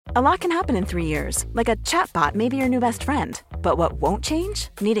A lot can happen in 3 years, like a chatbot may be your new best friend. But what won't change?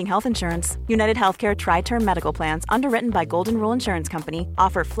 Needing health insurance. United Healthcare Tri-Term Medical Plans, underwritten by Golden Rule Insurance Company,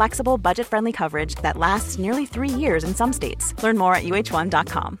 offer flexible, budget-friendly coverage that lasts nearly 3 years in some states. Learn more at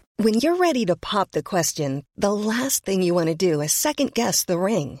uh1.com. When you're ready to pop the question, the last thing you want to do is second-guess the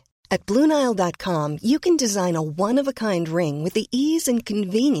ring. At BlueNile.com, you can design a one-of-a-kind ring with the ease and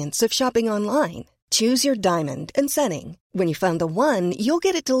convenience of shopping online. Choose your diamond and setting. When you find the one, you'll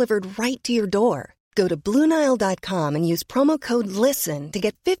get it delivered right to your door. Go to BlueNile.com and use promo code LISTEN to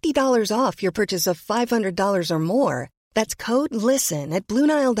get $50 off your purchase of $500 or more. That's code LISTEN at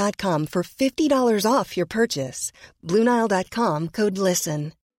BlueNile.com for $50 off your purchase. BlueNile.com, code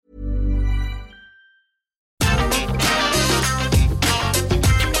LISTEN.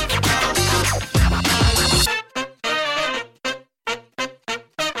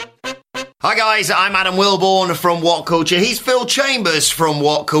 Hi guys, I'm Adam Wilborn from What Culture. He's Phil Chambers from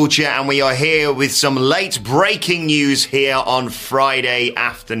What Culture, and we are here with some late breaking news here on Friday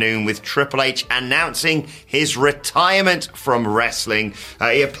afternoon with Triple H announcing his retirement from wrestling.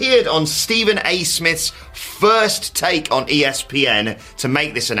 He appeared on Stephen A. Smith's First Take on ESPN to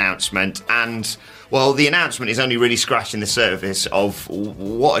make this announcement, and well, the announcement is only really scratching the surface of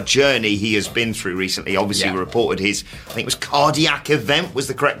what a journey he has been through recently. Obviously, reported his, I think it was cardiac event was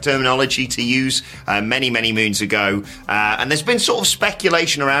the correct terminology to use, many, many moons ago. And there's been sort of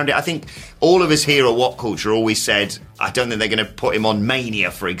speculation around it. I think all of us here at What Culture always said, I don't think they're going to put him on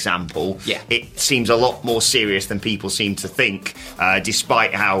Mania, for example. Yeah. It seems a lot more serious than people seem to think,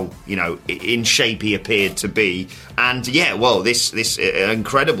 despite how, in shape he appeared to be. And yeah, well, this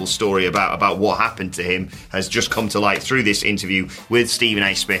incredible story about what happened to him has just come to light through this interview with Stephen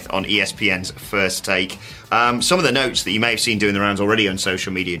A. Smith on ESPN's First Take. Some of the notes that you may have seen doing the rounds already on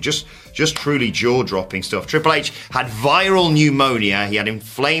social media, just truly jaw-dropping stuff. Triple H had viral pneumonia. He had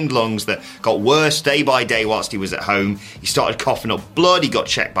inflamed lungs that got worse day by day whilst he was at home. He started coughing up blood. He got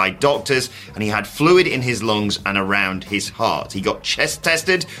checked by doctors, and he had fluid in his lungs and around his heart. He got chest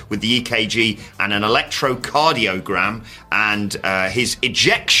tested with the EKG and an electrocardiogram, and his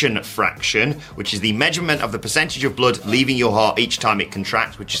ejection fraction, which is the measurement of the percentage of blood leaving your heart each time it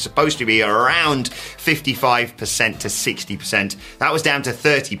contracts, which is supposed to be around 55% to 60%. That was down to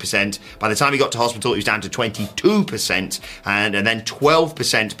 30%. By the time he got to hospital, it was down to 22%, and then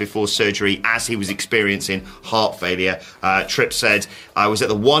 12% before surgery as he was experiencing heart failure. Tripp said, I was at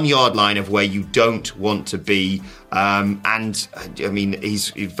the 1 yard line of where you don't want to be. And I mean, he's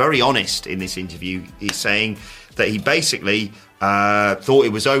very honest in this interview. He's saying that he basically thought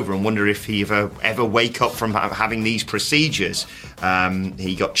it was over and wondered if he ever wake up from having these procedures.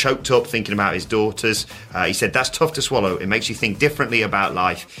 He got choked up thinking about his daughters. He said, that's tough to swallow. It makes you think differently about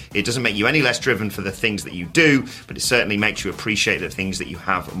life. It doesn't make you any less driven for the things that you do, but it certainly makes you appreciate the things that you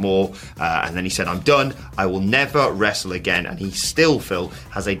have more. And then he said, I'm done. I will never wrestle again. And he still, Phil,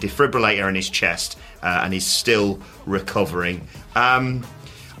 has a defibrillator in his chest and is still recovering.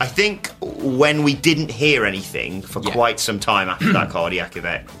 I think when we didn't hear anything for quite some time after that cardiac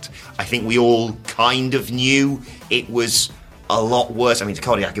event, I think we all kind of knew it was a lot worse. I mean, the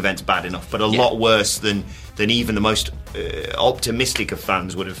cardiac event's bad enough, but a lot worse than even the most optimistic of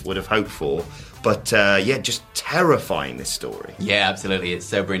fans would have hoped for. But just terrifying, this story. Yeah, absolutely. It's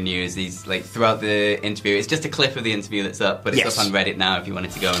sobering news. He's throughout the interview. It's just a clip of the interview that's up, but it's up on Reddit now if you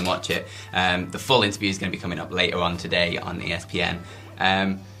wanted to go and watch it. The full interview is going to be coming up later on today on ESPN.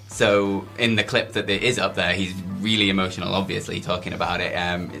 So in the clip that is up there, he's really emotional, obviously, talking about it.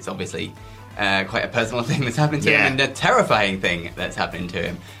 It's obviously quite a personal thing that's happened to him, and a terrifying thing that's happening to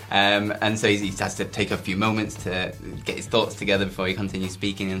him. And so he has to take a few moments to get his thoughts together before he continues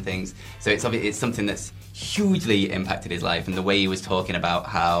speaking and things. So it's something that's hugely impacted his life, and the way he was talking about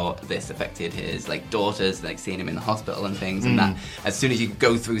how this affected his daughters, seeing him in the hospital and things, and that as soon as you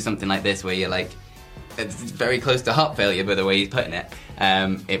go through something like this where you're it's very close to heart failure, by the way he's putting it,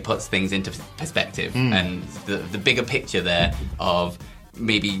 it puts things into perspective, and the bigger picture there of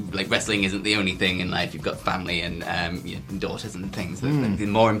maybe wrestling isn't the only thing in life. You've got family and daughters and things, the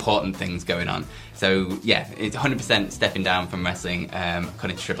more important things going on. So yeah, it's 100% stepping down from wrestling,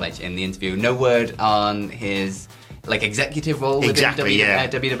 according to Triple H in the interview. No word on his executive role within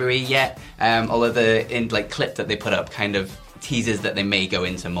WWE yet, although the clip that they put up kind of teases that they may go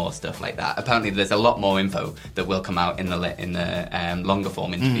into more stuff like that. Apparently, there's a lot more info that will come out in the longer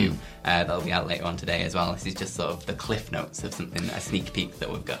form interview that'll be out later on today as well. This is just sort of the cliff notes of something, a sneak peek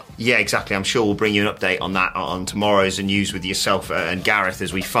that we've got. Yeah, exactly. I'm sure we'll bring you an update on that on tomorrow's news with yourself and Gareth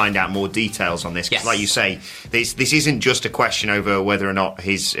as we find out more details on this. Because, like you say, this isn't just a question over whether or not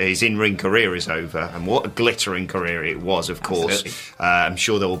his in-ring career is over, and what a glittering career it was, of course. I'm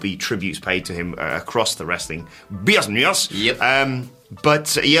sure there will be tributes paid to him across the wrestling business. Yep.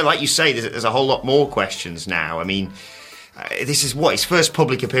 But yeah, like you say, there's a whole lot more questions now. I mean, this is his first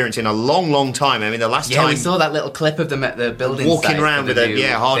public appearance in a long, long time. I mean, the last time... we saw that little clip of them at the building walking around with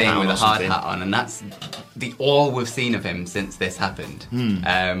a hard hat on, and that's all we've seen of him since this happened.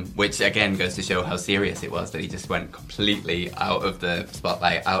 Which, again, goes to show how serious it was that he just went completely out of the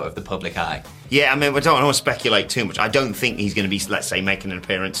spotlight, out of the public eye. Yeah, I mean, I don't want to speculate too much. I don't think he's going to be, let's say, making an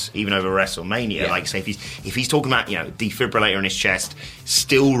appearance even over WrestleMania. Yeah. Like, say, if he's talking about, defibrillator in his chest,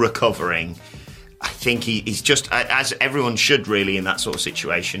 still recovering... I think he's just, as everyone should really in that sort of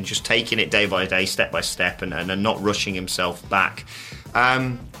situation, just taking it day by day, step by step, and not rushing himself back.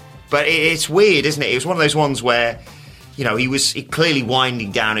 But it's weird, isn't it? It was one of those ones where, he was clearly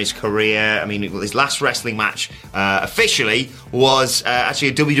winding down his career. I mean, his last wrestling match officially was actually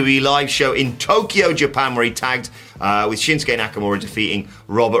a WWE live show in Tokyo, Japan, where he tagged with Shinsuke Nakamura defeating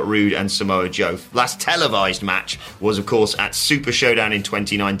Robert Roode and Samoa Joe. Last televised match was, of course, at Super Showdown in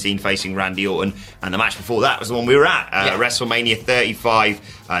 2019 facing Randy Orton, and the match before that was the one we were at, WrestleMania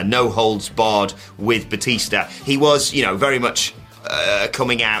 35, no holds barred with Batista. He was, very much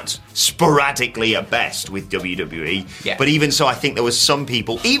coming out sporadically at best with WWE. Yeah. But even so, I think there was some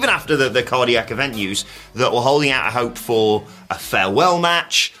people, even after the cardiac event news, that were holding out a hope for a farewell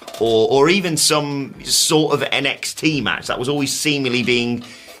match or even some sort of NXT match that was always seemingly being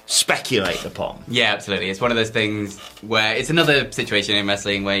speculated upon. Yeah, absolutely. It's one of those things where it's another situation in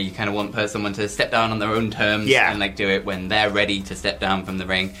wrestling where you kind of want someone to step down on their own terms and do it when they're ready to step down from the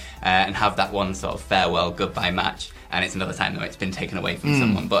ring and have that one sort of farewell goodbye match. And it's another time that it's been taken away from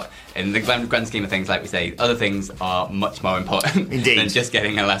someone. But in the grand scheme of things, like we say, other things are much more important than just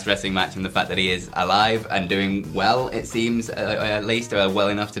getting a last wrestling match. And the fact that he is alive and doing well, it seems, at least, or well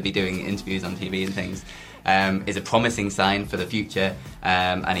enough to be doing interviews on TV and things, is a promising sign for the future.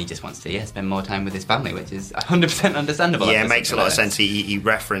 And he just wants to spend more time with his family, which is 100% understandable. Yeah, it makes a lot of sense. He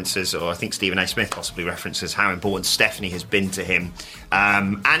references, or I think Stephen A. Smith possibly references, how important Stephanie has been to him.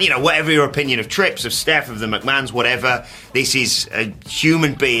 And, whatever your opinion of Trips, of Steph, of the McMahons, whatever, this is a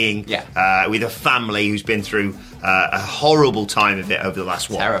human being with a family who's been through a horrible time of it over the last,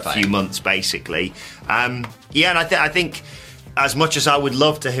 few months, basically. And I think... as much as I would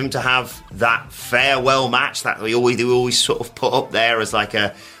love him to have that farewell match that we always sort of put up there as like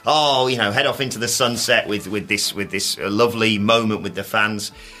head off into the sunset with this lovely moment with the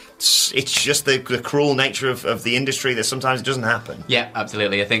fans. It's just the cruel nature of the industry that sometimes it doesn't happen. Yeah,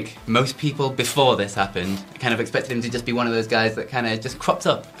 absolutely. I think most people before this happened kind of expected him to just be one of those guys that kind of just crops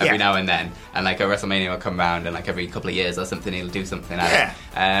up every now and then, and like a WrestleMania will come around and like every couple of years or something he'll do something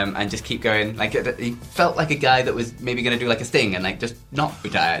and just keep going. Like he felt like a guy that was maybe going to do like a Sting and like just not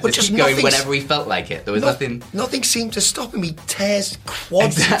retire, just keep going whenever he felt like it. There was nothing seemed to stop him. He tears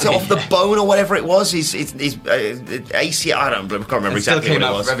quads off the bone or whatever it was. His ACL, I can't remember exactly what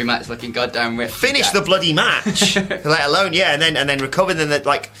it was. Every match looking goddamn ripped. Finished the bloody match, let alone and then recovered. And then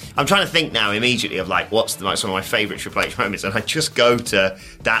I'm trying to think now immediately of what's some of my favourite Triple H moments, and I just go to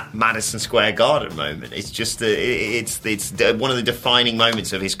that Madison Square Garden moment. It's just it's one of the defining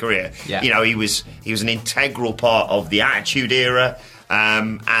moments of his career. Yeah. He was an integral part of the Attitude Era.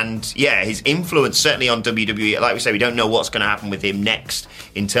 His influence certainly on WWE, like we say, we don't know what's going to happen with him next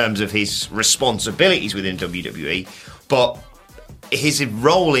in terms of his responsibilities within WWE, but his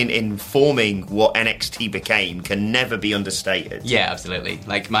role in forming what NXT became can never be understated. Yeah, absolutely.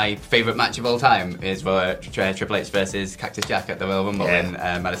 Like, my favourite match of all time is Triple H versus Cactus Jack at the Royal Rumble in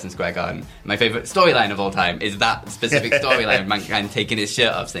Madison Square Garden. My favourite storyline of all time is that specific storyline of Mankind taking his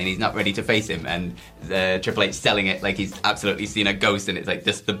shirt off, saying he's not ready to face him, and Triple H selling it like he's absolutely seen a ghost, and it's like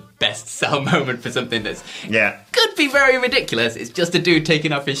just the best sell moment for something that's could be very ridiculous. It's just a dude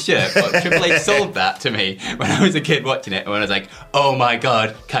taking off his shirt. But Triple H sold that to me when I was a kid watching it, and when I was like, oh my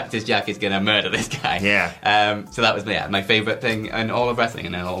god, Cactus Jack is going to murder this guy. Yeah. So that was my favourite thing in all of wrestling,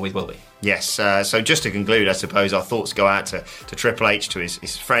 and it always will be. Yes, so just to conclude, I suppose our thoughts go out to Triple H, to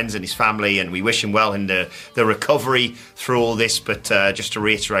his friends and his family, and we wish him well in the recovery through all this. But just to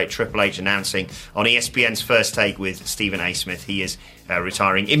reiterate, Triple H announcing on ESPN's First Take with Stephen A. Smith, he is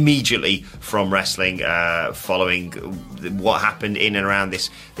retiring immediately from wrestling following what happened in and around this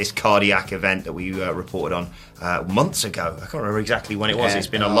cardiac event that we reported on months ago. I can't remember exactly when it was. It's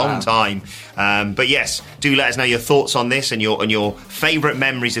been a long time. But yes, do let us know your thoughts on this and your favourite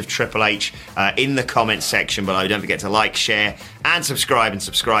memories of Triple H in the comments section below. Don't forget to like, share, and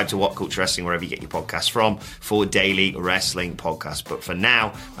subscribe to What Culture Wrestling wherever you get your podcasts from for daily wrestling podcasts. But for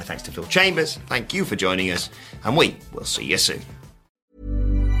now, my thanks to Phil Chambers. Thank you for joining us, and we will see you soon.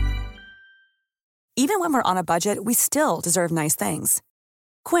 Even when we're on a budget, we still deserve nice things.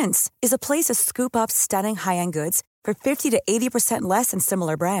 Quince is a place to scoop up stunning high-end goods for 50 to 80% less than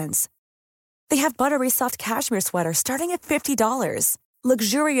similar brands. They have buttery soft cashmere sweaters starting at $50,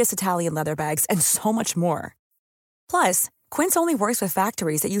 luxurious Italian leather bags, and so much more. Plus, Quince only works with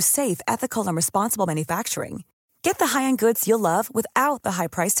factories that use safe, ethical, and responsible manufacturing. Get the high-end goods you'll love without the high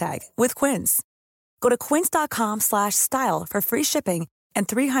price tag with Quince. Go to quince.com/style for free shipping and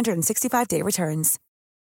 365-day returns.